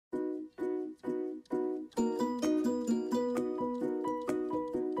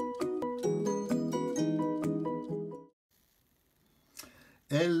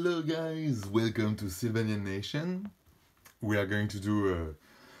Hello guys, welcome to Sylvanian Nation. We are going to do a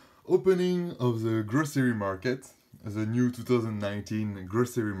opening of the grocery market, the new 2019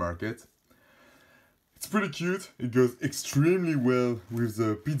 grocery market. It's pretty cute, it goes extremely well with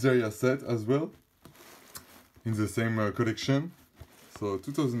the pizzeria set as well, in the same collection. So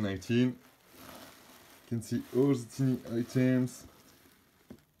 2019, you can see all the teeny items.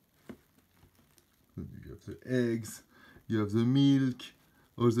 You have the eggs, you have the milk,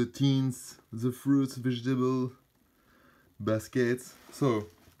 all the tins, the fruits, vegetable, baskets. So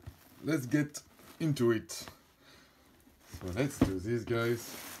let's get into it. So let's do this,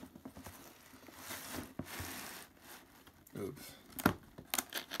 guys. Oops.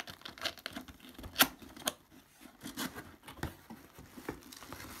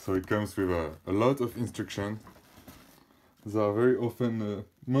 So it comes with a lot of instruction. They are very often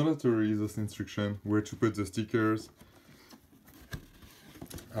mandatory, those instructions, where to put the stickers,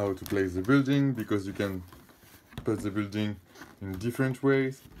 how to place the building, because you can put the building in different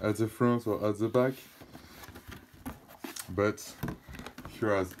ways, at the front or at the back. But if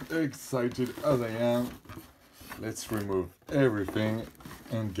you're as excited as I am, let's remove everything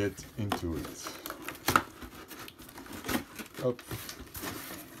and get into it. Up.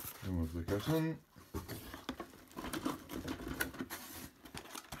 Remove the carton.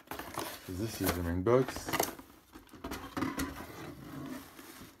 This is the main box.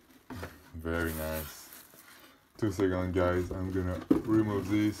 Very nice. 2 seconds, guys. I'm gonna remove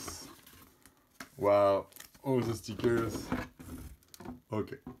this. Wow, all the stickers.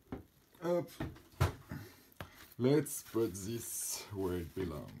 Okay. Up. Let's put this where it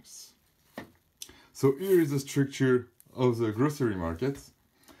belongs. So here is the structure of the grocery market.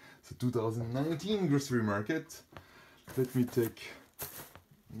 The 2019 grocery market. Let me take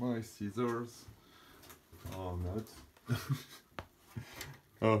my scissors. Oh, not.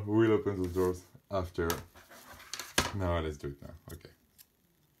 Oh, we'll open the doors after. No, let's do it now. Okay.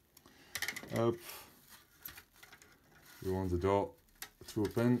 Up. We want the door to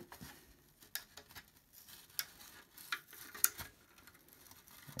open.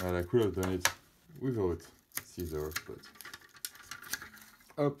 Well, I could have done it without scissors, but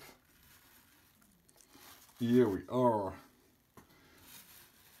up. Here we are.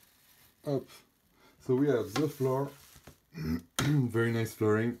 Up. So we have the floor. Very nice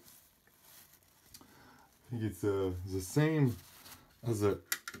flooring. I think it's the same as a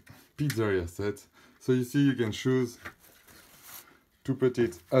pizzeria set. So you see, you can choose to put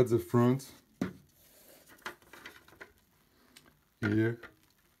it at the front, here,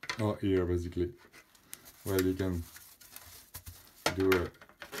 or here basically. Well, you can do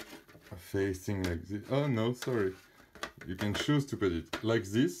a facing like this. Oh no, sorry. You can choose to put it like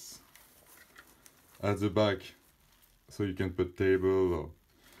this at the back, so you can put table or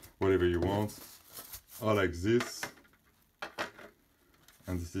whatever you want, or like this.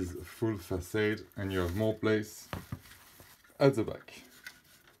 And this is a full facade, and you have more place at the back.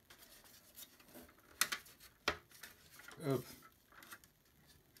 Up.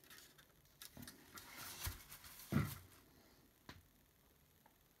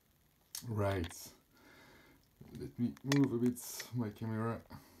 Right. Let me move a bit my camera.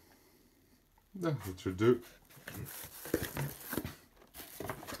 That should do.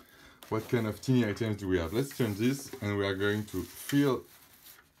 What kind of teeny items do we have? Let's turn this, and we are going to fill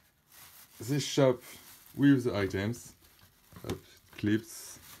this shop with the items. Up,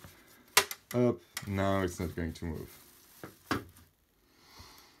 clips. Up. Now it's not going to move.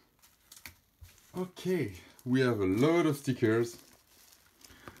 Okay, we have a lot of stickers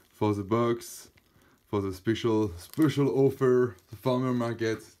for the box, for the special offer, the farmer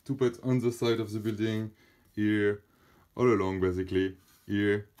market, to put on the side of the building, here, all along basically.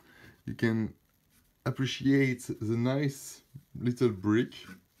 Here you can appreciate the nice little brick.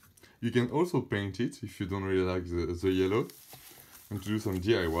 You can also paint it if you don't really like the yellow, and to do some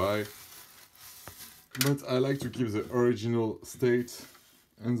DIY. But I like to keep the original state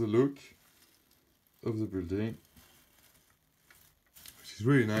and the look of the building, which is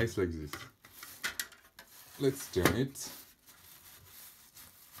really nice like this. Let's turn it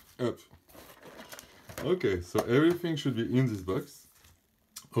up. Okay, so everything should be in this box.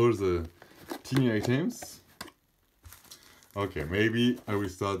 All the teeny items. Okay, maybe I will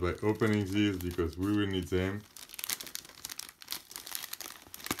start by opening these because we will need them.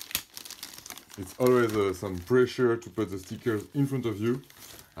 It's always some pressure to put the stickers in front of you.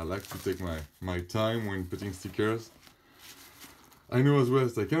 I like to take my time when putting stickers. I know as well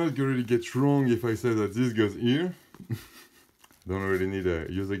that I cannot really get wrong if I say that this goes here. Don't really need a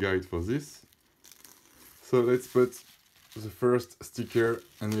user guide for this. So let's put the first sticker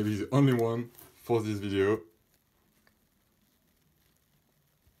and maybe the only one for this video.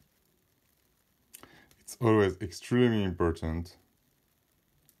 It's always extremely important,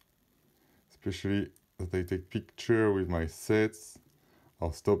 especially that I take picture with my sets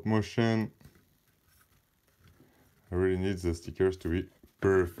or stop motion. I really need the stickers to be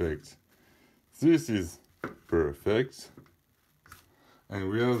perfect. This is perfect. And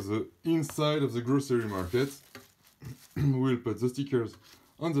we have the inside of the grocery market. We'll put the stickers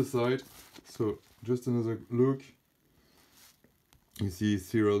on the side. So just another look. You see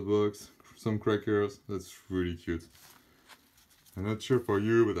cereal box, some crackers. That's really cute. I'm not sure for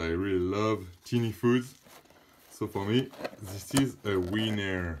you, but I really love teeny foods. So for me, this is a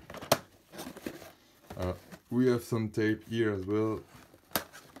winner. We have some tape here as well.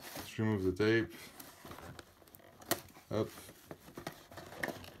 Let's remove the tape. Up.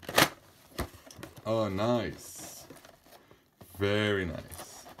 Oh, nice. Very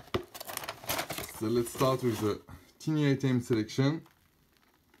nice. So let's start with the teeny item selection.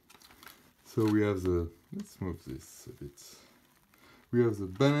 So we have the, let's move this a bit. We have the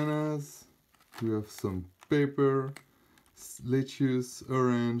bananas, we have some pepper, lettuce,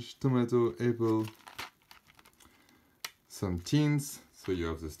 orange, tomato, apple, some tins. So you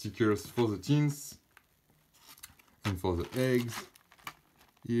have the stickers for the tins and for the eggs.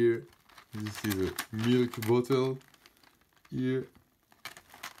 Here, this is a milk bottle. Here.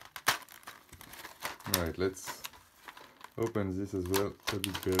 Right, let's open this as well a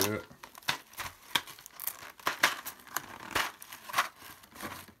bit better.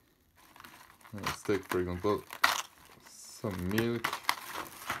 Let's take, for example, some milk.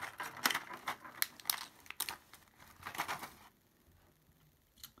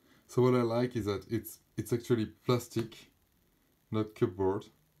 So what I like is that it's actually plastic, not cupboard,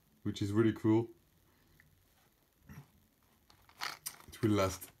 which is really cool. It will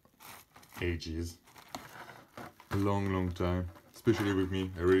last ages, a long time, especially with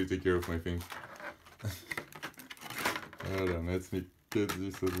me. I really take care of my things. Hold on, let me get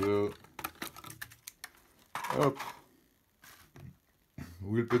this as well. Up.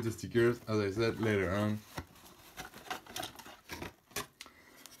 We'll put the stickers, as I said, later on.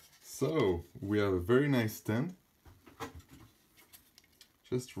 So, we have a very nice stand.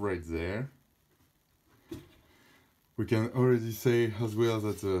 Just right there. We can already say as well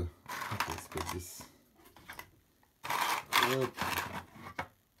that let's put this up.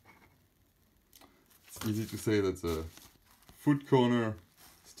 It's easy to say that the food corner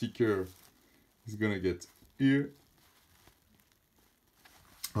sticker is gonna get here.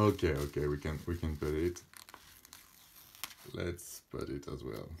 Okay, we can put it. Let's put it as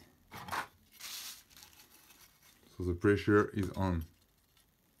well. So the pressure is on.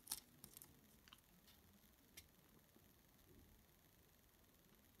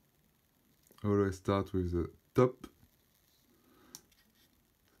 Always start with the top,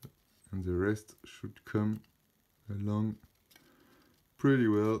 and the rest should come along pretty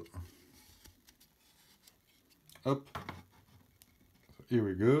well. Up. So here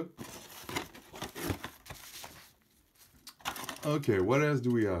we go. Okay, what else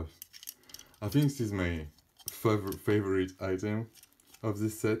do we have? I think this is my favorite item of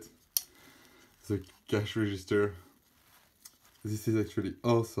this set. The cash register. This is actually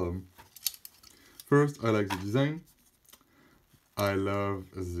awesome. First, I like the design. I love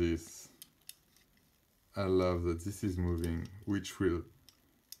this. I love that this is moving, which will,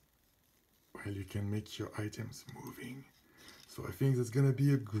 well, you can make your items moving. So I think that's gonna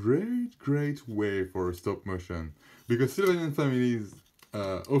be a great way for a stop motion. Because Sylvanian Family's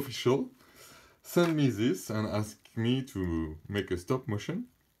official sent me this and asked me to make a stop motion.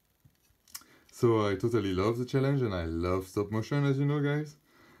 So I totally love the challenge and I love stop motion, as you know, guys.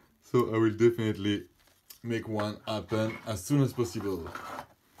 So I will definitely make one happen as soon as possible.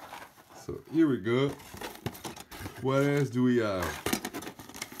 So here we go. What else do we have?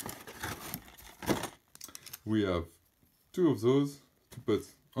 We have two of those to put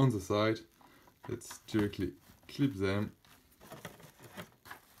on the side. Let's directly clip them.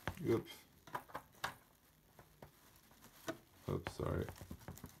 Yep. Up, sorry.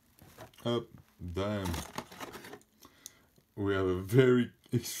 Up, damn. We have a very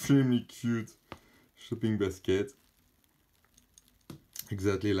extremely cute shopping basket.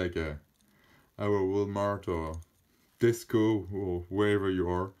 Exactly like our Walmart or Tesco or wherever you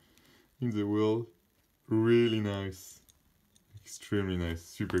are in the world. Really nice. Extremely nice.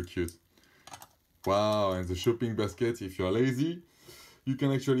 Super cute. Wow, and the shopping basket, if you're lazy, you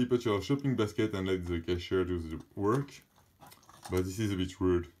can actually put your shopping basket and let the cashier do the work. But this is a bit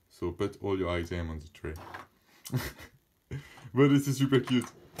rude, so put all your items on the tray. But this is super cute.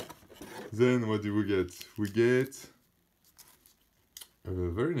 Then what do we get? We get a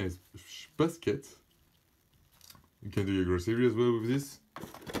very nice basket. You can do your grocery as well with this.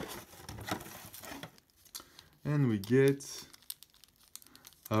 And we get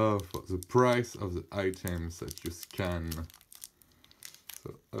for the price of the items that you scan.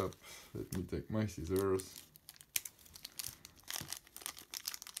 So up, let me take my scissors.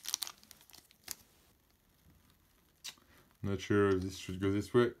 Not sure if this should go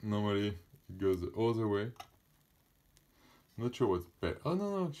this way. Normally it goes the other way. Not sure what's better. Oh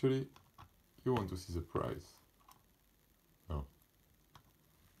no, actually, you want to see the price. No.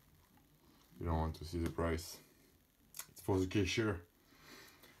 You don't want to see the price. It's for the cashier.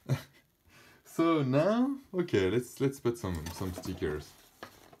 So now, okay, let's put some stickers.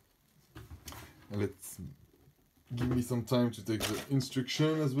 Let's give me some time to take the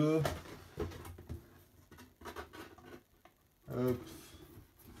instruction as well. Up.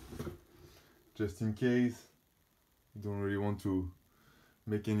 Just in case you don't really want to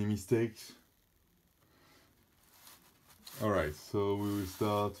make any mistakes. Alright, so we will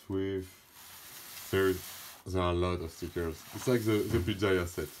start with there are a lot of stickers. It's like the pizza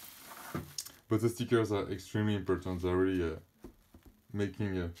set. But the stickers are extremely important. They're really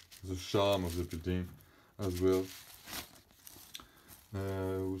making the charm of the building as well.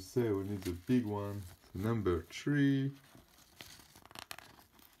 We'll say we need the big one, number 3.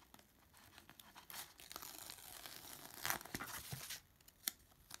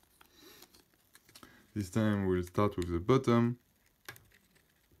 This time we'll start with the bottom,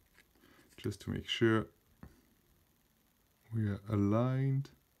 just to make sure we are aligned.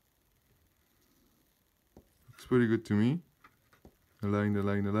 Looks pretty good to me. Aligned,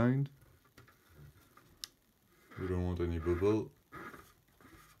 aligned, aligned. We don't want any bubble.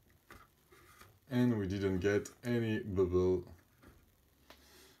 And we didn't get any bubble.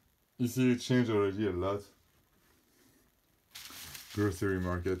 You see it changed already a lot. Grocery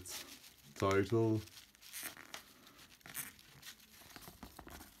market title.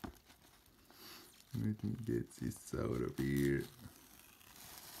 Let me get this out of here.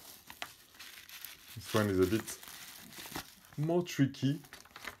 This one is a bit more tricky.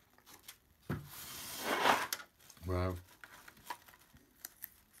 Wow.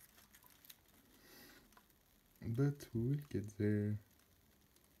 But we'll get there.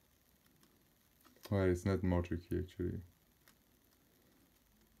 Well, it's not more tricky actually.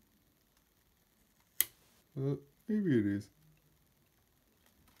 Maybe it is.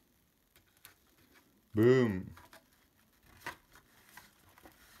 Boom.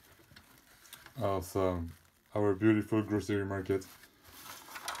 Awesome. Our beautiful grocery market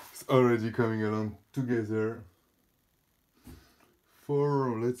is already coming along together.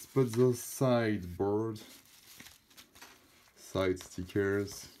 Let's put those side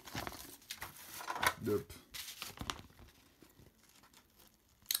stickers. Yep.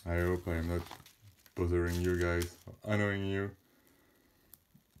 I hope I'm not bothering you guys, annoying you.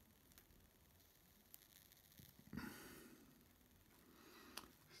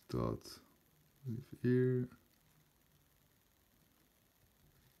 Start with here.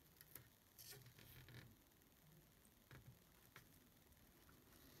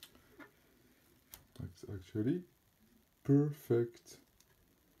 That's actually perfect.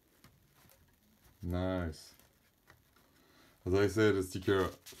 Nice. As I said, the sticker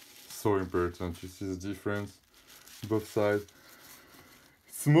so important. You see the difference both sides.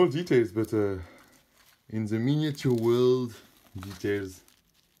 Small details, but in the miniature world, details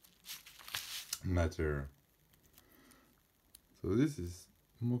matter. So this is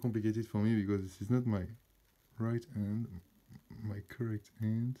more complicated for me because this is not my right hand, my correct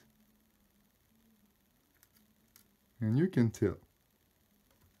hand, and you can tell.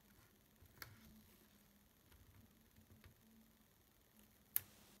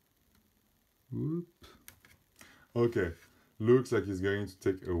 Whoop. Okay, looks like it's going to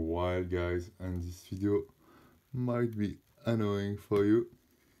take a while, guys, and this video might be annoying for you.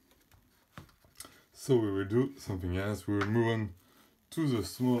 So we will do something else. We will move on to the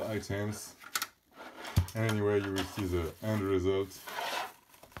small items. Anyway, you will see the end result.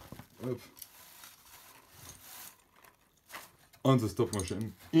 Up. On the stop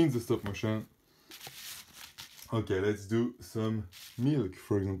motion, in the stop motion. Okay, let's do some milk,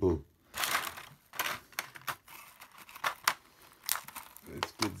 for example.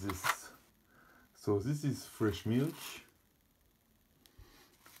 Let's get this. So this is fresh milk.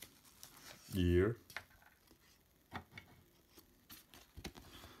 Here.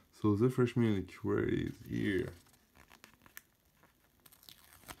 So the fresh milk, where is here?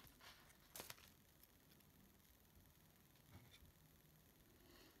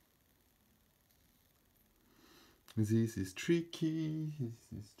 This is tricky.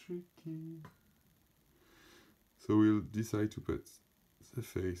 This is tricky. So we'll decide to put the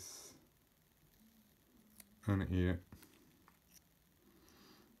face on here,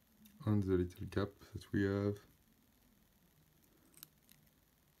 on the little gap that we have.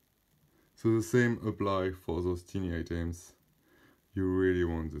 So the same apply for those teeny items. You really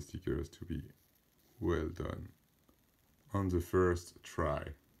want the stickers to be well done on the first try.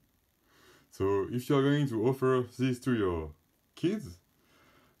 So if you're going to offer this to your kids,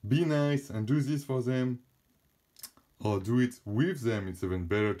 be nice and do this for them, or do it with them. It's even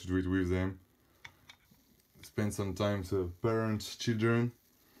better to do it with them. Spend some time to parents, children.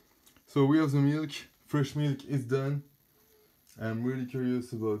 So we have the milk, fresh milk is done. I'm really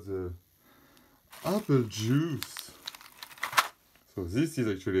curious about the apple juice. So this is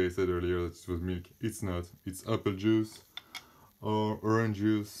actually, I said earlier that it was milk. It's not. It's apple juice or orange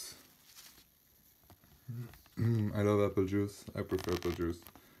juice. I love apple juice. I prefer apple juice.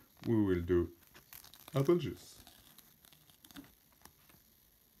 We will do apple juice.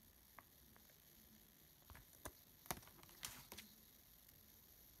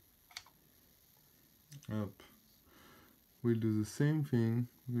 Up. We'll do the same thing.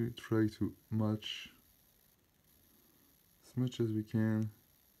 We'll try to match as much as we can.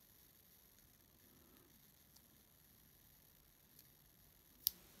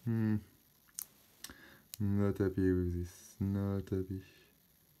 Not happy with this. Not happy.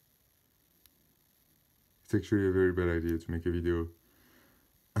 It's actually a very bad idea to make a video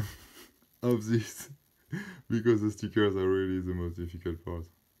of this because the stickers are really the most difficult part.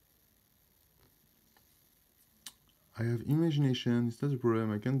 I have imagination, it's not a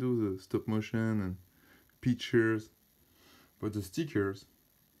problem. I can do the stop motion and pictures, but the stickers,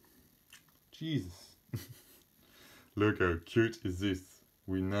 Jesus. Look how cute is this.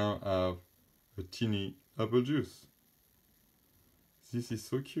 We now have a teeny apple juice. This is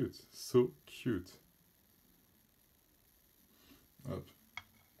so cute, so cute. Up.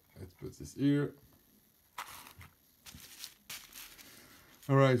 Let's put this here.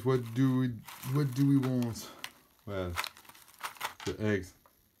 All right, what do we want? Well, the eggs.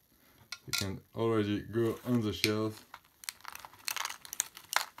 They can already go on the shelf.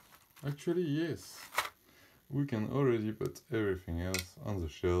 Actually, yes. We can already put everything else on the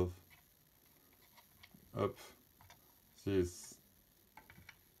shelf. Up. This.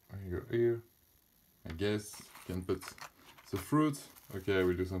 We go here. I guess you can put the fruit. Okay, I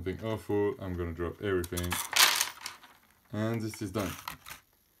will do something awful. I'm gonna drop everything. And this is done.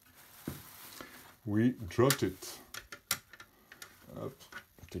 We dropped it. Up.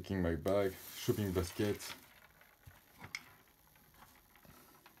 Taking my bag, shopping basket.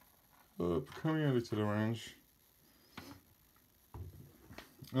 Up, coming a little orange.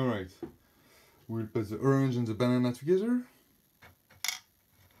 Alright. We'll put the orange and the banana together.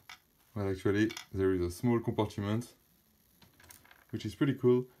 Well, actually, there is a small compartment, which is pretty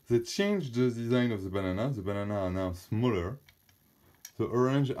cool. They changed the design of the banana. The banana are now smaller. The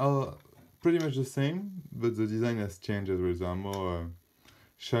orange are pretty much the same, but the design has changed as well. They are more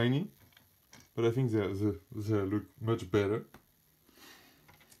shiny, but I think they look much better.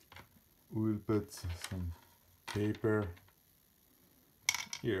 We'll put some paper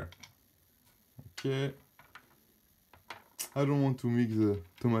here. Okay. I don't want to mix the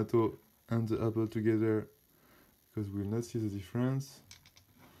tomato and the apple together because we'll not see the difference.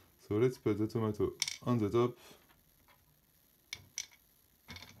 So let's put the tomato on the top.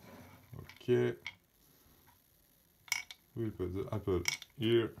 Okay. We'll put the apple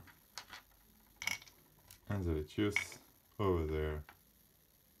here and the lettuce over there.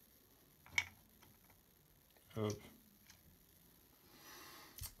 Up.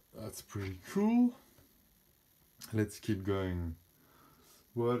 That's pretty cool. Let's keep going.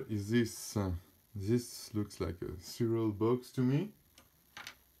 What is this? This looks like a cereal box to me.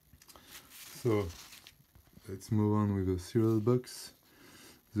 So let's move on with the cereal box.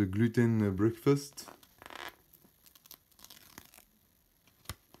 The gluten breakfast.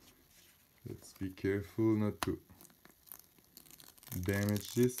 Let's be careful not to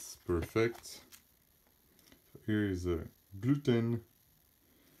damage this. Perfect. So here is a gluten.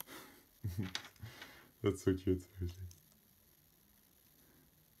 That's so cute, actually.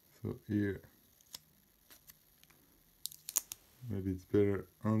 So here, maybe it's better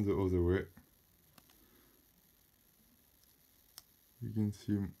on the other way. You can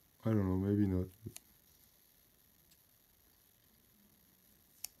see, I don't know, maybe not.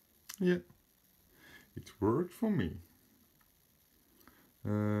 Yeah, it worked for me.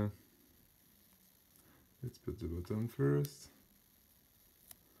 Let's put the bottom first.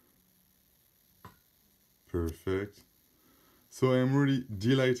 Perfect. So I am really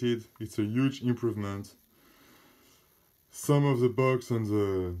delighted. It's a huge improvement. Some of the box on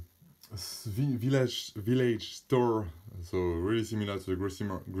the village store, so really similar to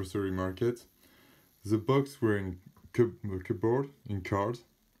the grocery market. The box were in cupboard, in card.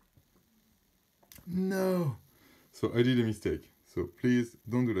 No! So I did a mistake. So please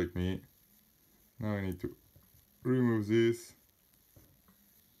don't do like me. Now I need to remove this.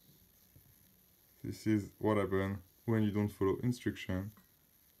 This is what happens when you don't follow instruction.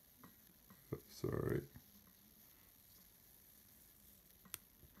 Oh, sorry.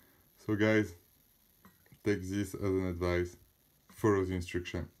 So guys, take this as an advice. Follow the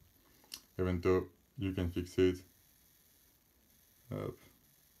instruction. Even though you can fix it. Up.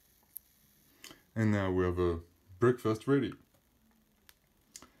 And now we have a breakfast ready.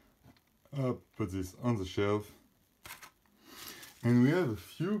 Put this on the shelf. And we have a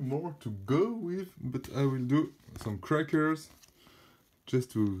few more to go with, but I will do some crackers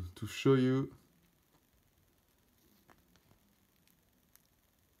just to show you.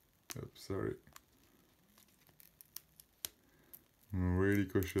 Oops, sorry. I'm really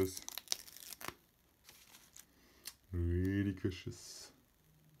cautious. Really cautious.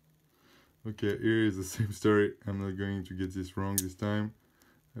 Okay, here is the same story. I'm not going to get this wrong this time.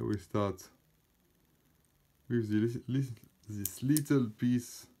 I will start with this little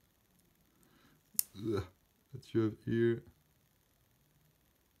piece that you have here.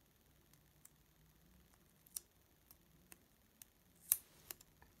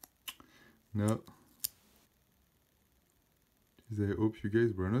 Now, I hope you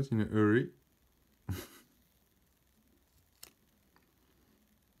guys were not in a hurry.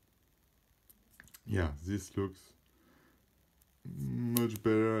 Yeah, this looks much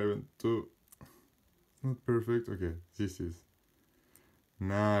better, even though not perfect. Okay, this is.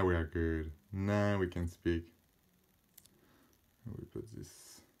 Now we are good. Now we can speak. We put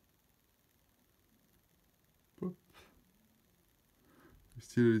this. Pop.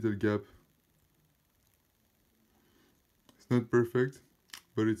 Still a little gap. It's not perfect,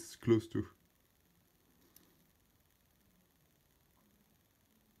 but it's close to.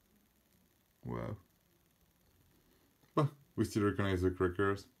 Wow. But we still recognize the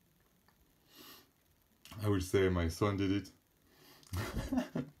crackers. I will say my son did it.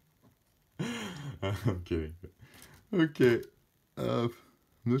 I'm kidding. Okay. I'm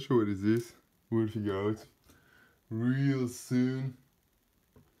not sure what is this. We'll figure out real soon.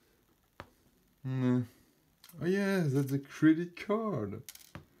 Oh yeah, that's a credit card.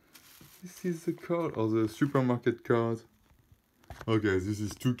 This is the card, or the supermarket card. Okay, this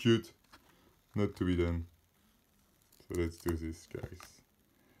is too cute not to be done. So let's do this, guys.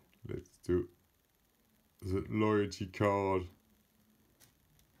 Let's do the loyalty card.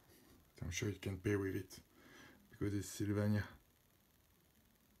 I'm sure you can pay with it because it's Sylvania.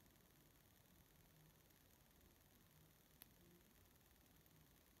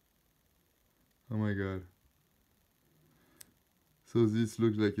 Oh my god. So this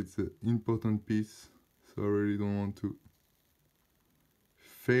looks like it's an important piece, so I really don't want to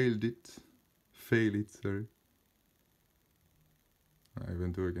fail it, sorry.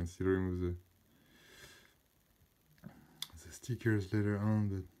 Even though I can still remove the stickers later on,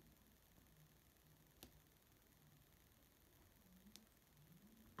 but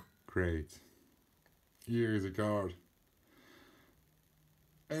great. Here is a card.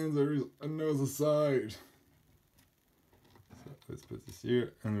 And there is another side. So let's put this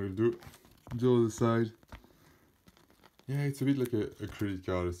here and we'll do the other side. Yeah, it's a bit like a credit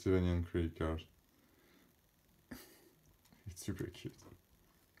card, a Sylvanian credit card. It's super cute.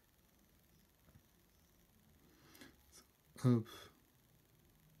 So, up.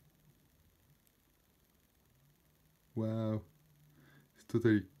 Wow. It's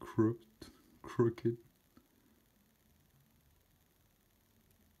totally crooked.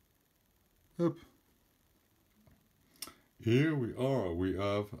 Up. Here we are. We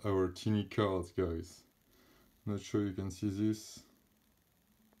have our teeny cards, guys. Not sure you can see this,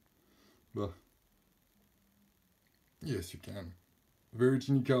 but yes, you can. Very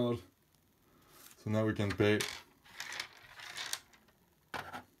teeny card. So now we can pay.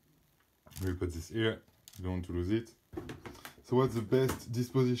 We'll put this here. We don't want to lose it. So what's the best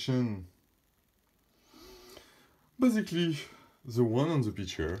disposition? Basically, the one on the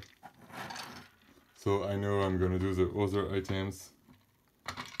picture. So I know I'm gonna do the other items.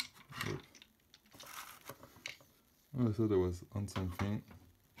 Oh, I thought I was on something.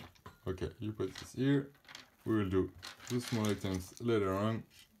 Okay, you put this here. We will do the small items later on.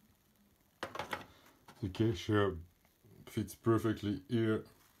 The cashier fits perfectly here.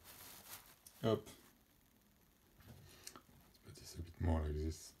 Up. a bit more like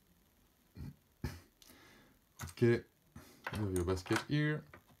this. Okay, you have your basket here.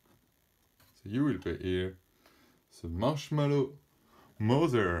 So you will pay here. So marshmallow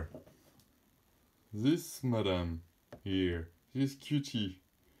mother. This madam here, this cutie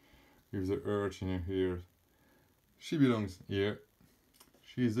with the urge in her hair. She belongs here.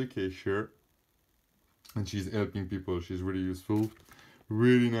 She's a cashier. And she's helping people. She's really useful.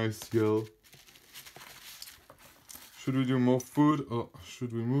 Really nice girl. Should we do more food or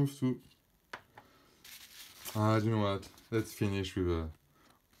should we move to... do you know what? Let's finish with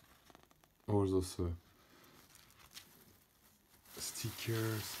all those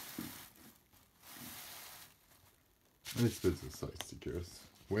stickers. Let's put the side stickers.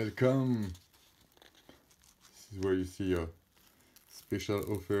 Welcome! This is where you see your special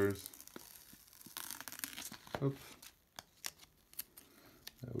offers. Hop.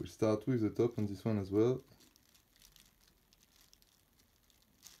 I will start with the top on this one as well.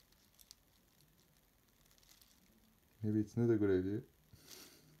 Maybe it's not a good idea.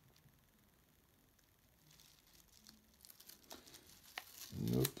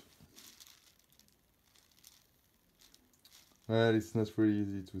 Nope. Well, it's not very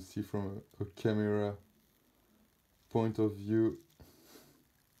easy to see from a camera point of view.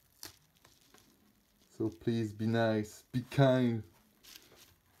 So please be nice, be kind.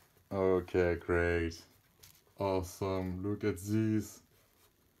 Okay, great. Awesome, look at this.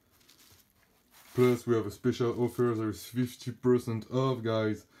 Plus we have a special offer, there is 50% off,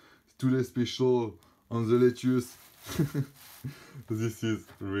 guys. Today special on the lettuce. This is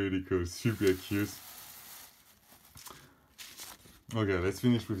really cool, super cute. Okay, let's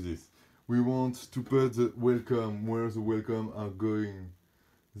finish with this. We want to put the welcome where the welcome are going.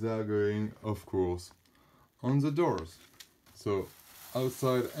 They are going, of course, on the doors. So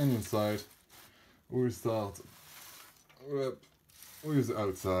outside and inside. We'll start with the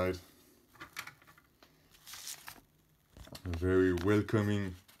outside. Very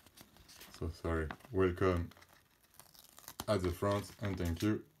welcoming. So sorry, welcome at the front and thank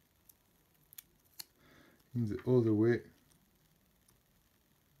you. In the other way.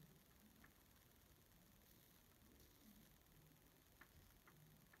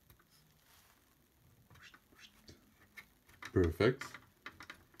 Perfect.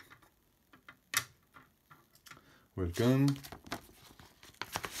 Welcome.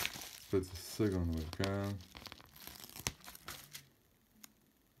 Put the second welcome.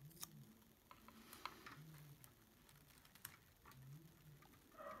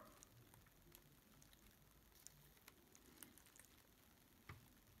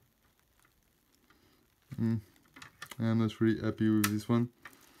 I'm not really happy with this one.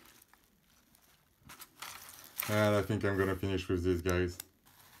 And I think I'm gonna finish with this, guys.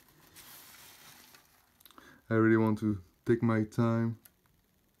 I really want to take my time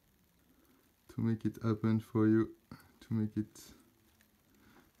to make it happen for you, to make it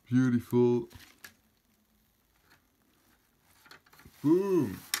beautiful.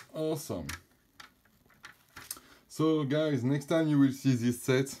 Boom! Awesome! So guys, next time you will see this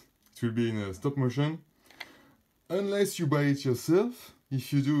set, it will be in a stop motion. Unless you buy it yourself.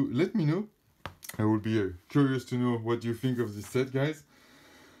 If you do, let me know. I will be curious to know what you think of this set, guys.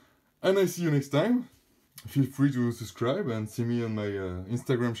 And I see you next time. Feel free to subscribe and see me on my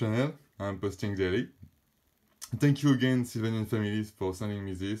Instagram channel. I'm posting daily. Thank you again, Sylvanian families, for sending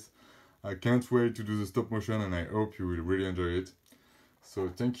me this. I can't wait to do the stop motion and I hope you will really enjoy it. So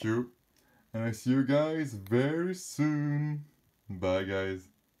thank you. And I see you guys very soon. Bye, guys.